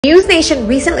NewsNation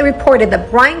recently reported that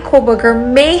Bryan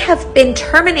Kohberger may have been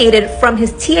terminated from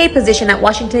his TA position at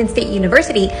Washington State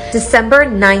University December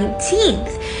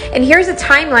 19th. And here's a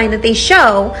timeline that they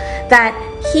show that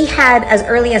he had, as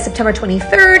early as September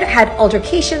 23rd, had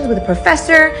altercations with a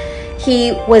professor.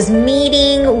 He was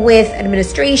meeting with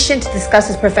administration to discuss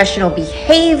his professional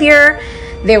behavior.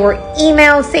 There were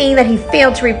emails saying that he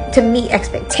failed to meet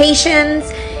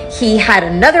expectations. He had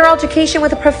another altercation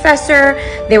with a professor.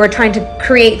 They were trying to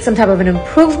create some type of an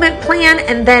improvement plan.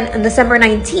 And then on December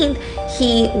 19th,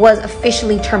 he was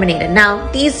officially terminated.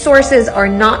 Now, these sources are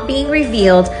not being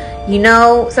revealed. You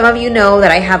know, some of you know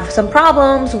that I have some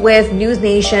problems with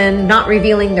NewsNation not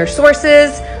revealing their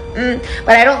sources.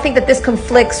 But I don't think that this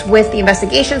conflicts with the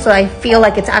investigation. So I feel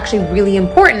like it's actually really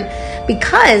important,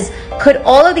 because could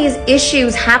all of these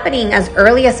issues happening as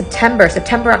early as September,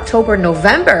 October,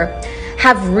 November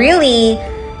have really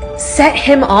set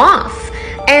him off?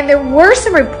 And there were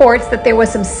some reports that there was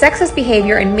some sexist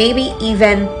behavior and maybe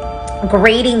even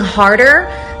grading harder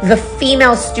the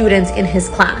female students in his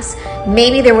class.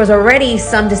 Maybe there was already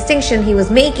some distinction he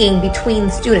was making between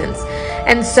students.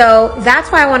 And so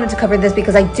that's why I wanted to cover this,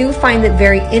 because I do find it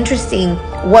very interesting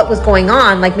what was going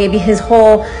on. Like maybe his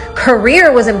whole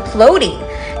career was imploding,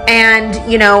 and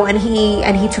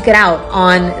he took it out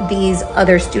on these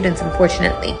other students,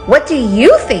 unfortunately. What do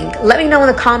you think? Let me know in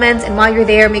the comments. And while you're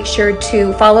there, make sure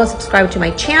to follow, subscribe to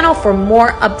my channel for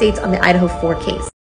more updates on the Idaho 4 case.